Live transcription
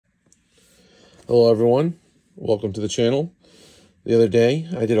Hello everyone, welcome to the channel. The other day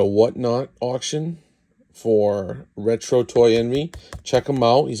I did a whatnot auction for Retro Toy Envy. Check him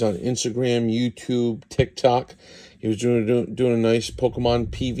out. He's on Instagram, YouTube, TikTok. He was doing a nice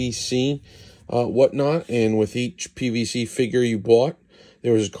Pokemon PVC whatnot, and with each PVC figure you bought,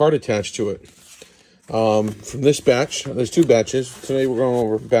 there was a card attached to it. From this batch, there's two batches. Today we're going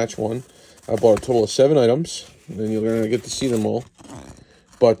over batch one. I bought a total of 7 items, and you're going to get to see them all.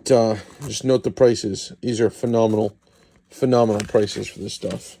 But just note the prices. These are phenomenal prices for this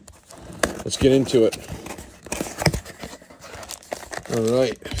stuff. Let's get into it. All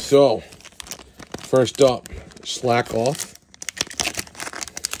right, so first up, Slack Off.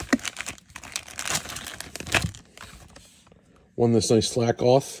 Won this nice Slack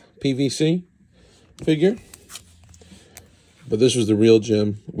Off PVC figure. But this was the real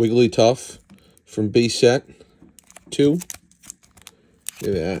gem. Wigglytuff from base set 2.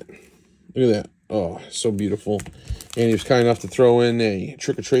 Look at that. Look at that. Oh, so beautiful. And he was kind enough to throw in a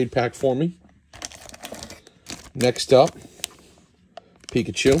trick-or-trade pack for me. Next up,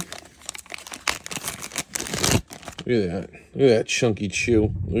 Pikachu. Look at that. Look at that chunky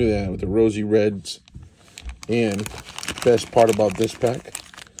chew. Look at that with the rosy reds. And best part about this pack,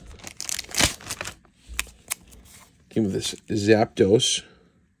 came with this Zapdos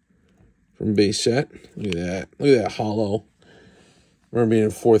from base set. Look at that. Look at that hollow. I remember being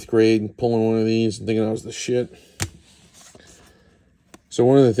in 4th grade and pulling one of these and thinking I was the shit. So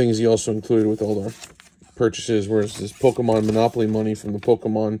one of the things he also included with all our purchases was this Pokemon Monopoly money from the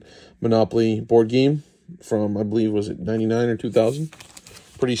Pokemon Monopoly board game from, I believe, was it 99 or 2000?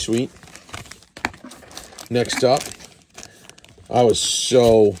 Pretty sweet. Next up, I was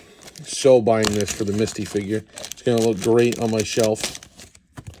so buying this for the Misty figure. It's going to look great on my shelf.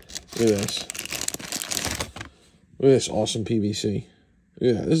 Look at this. Look at this awesome PVC.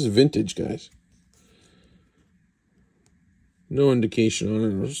 Yeah, this is vintage, guys. No indication on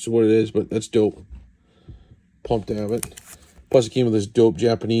it as to what it is, but that's dope. Pumped to have it. Plus, it came with this dope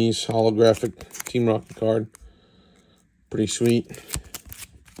Japanese holographic Team Rocket card. Pretty sweet.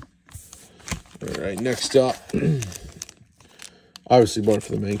 All right, next up. Obviously bought it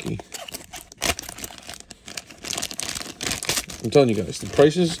for the Mankey. I'm telling you guys, the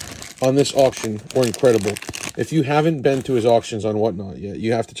prices on this auction were incredible. If you haven't been to his auctions on Whatnot yet,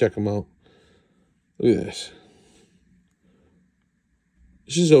 you have to check him out. Look at this.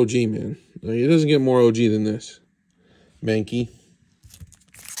 This is OG, man. Like, it doesn't get more OG than this. Mankey.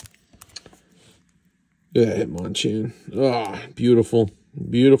 Look at that Hitmonchan. Ah, beautiful.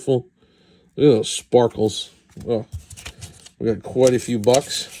 Beautiful. Look at those sparkles. Oh, we got quite a few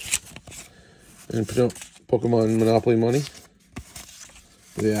bucks. And Pokemon Monopoly money.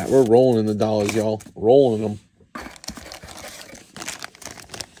 Yeah, we're rolling in the dollars, y'all. Rolling them.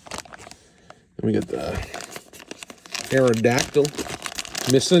 Then we got the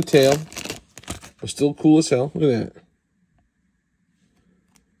Aerodactyl. Missing a tail. But still cool as hell. Look at that.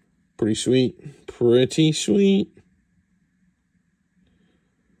 Pretty sweet. Pretty sweet.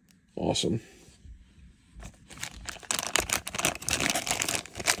 Awesome.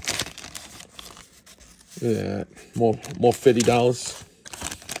 Look at that. More $50.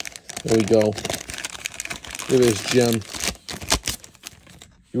 There we go. Look at this gem.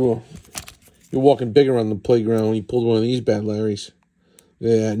 You're walking big around the playground when you pulled one of these bad Larrys.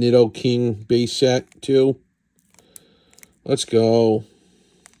 Look at that. Nido King base set 2. Let's go.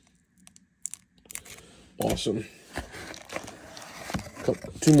 Awesome.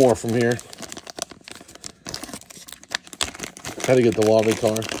 2 more from here. Had to get the lobby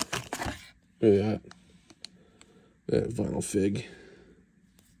car. Look at that. That vinyl fig.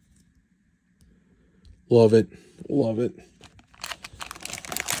 Love it. Love it.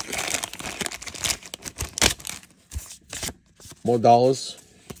 More dollars.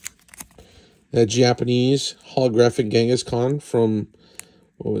 That Japanese holographic Genghis from,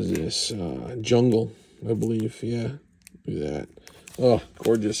 what was this? Jungle, I believe. Yeah. Look at that. Oh,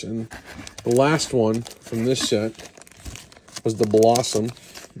 gorgeous. And the last one from this set was the Blossom.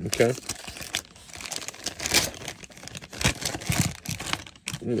 Okay.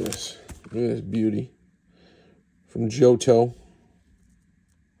 Look at this. Look at this beauty. From Johto.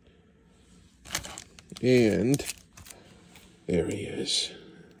 And there he is.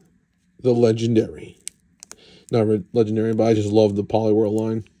 The legendary. Not legendary, but I just love the Poliwhirl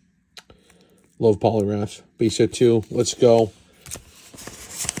line. Love Poliwrath. Base set 2. Let's go.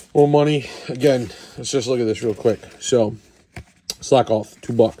 More money. Again, let's just look at this real quick. So, Slack Off,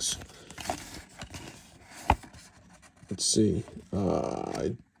 $2. Let's see.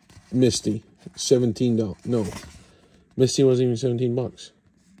 Misty, $17. No, Misty wasn't even $17.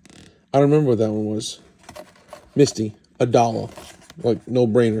 I don't remember what that one was. Misty, $1. Like,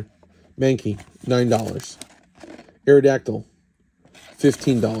 no-brainer. Mankey, $9. Aerodactyl,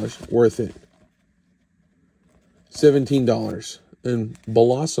 $15. Worth it. $17. And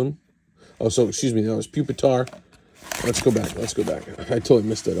Blossom. Oh, so, excuse me, that was Pupitar. Let's go back. Let's go back. I totally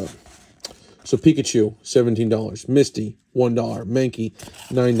messed that up. So, Pikachu, $17. Misty, $1. Mankey,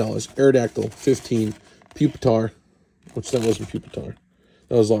 $9. Aerodactyl, $15. Pupitar, which that wasn't Pupitar.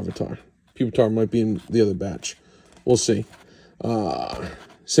 That was Larvitar. Pupitar might be in the other batch. We'll see.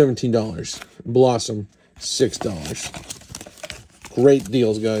 $17. Blossom, $6. Great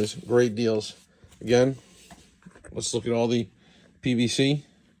deals, guys. Great deals. Again, let's look at all the PVC.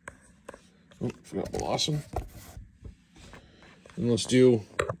 Oh, forgot Blossom. And let's do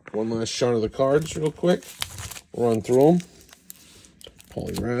one last shot of the cards real quick. Run through them.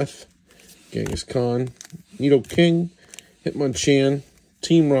 Poliwrath, Genghis Khan, Nidoking, Hitmonchan,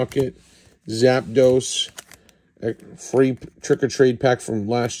 Team Rocket, Zapdos, free Trick or Trade pack from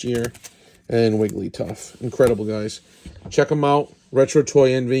last year, and Wigglytuff. Incredible, guys. Check them out. Retro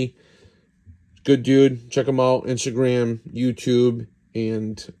Toy Envy. Good dude. Check them out. Instagram, YouTube,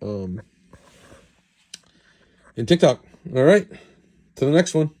 and TikTok. All right. To the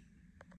next one.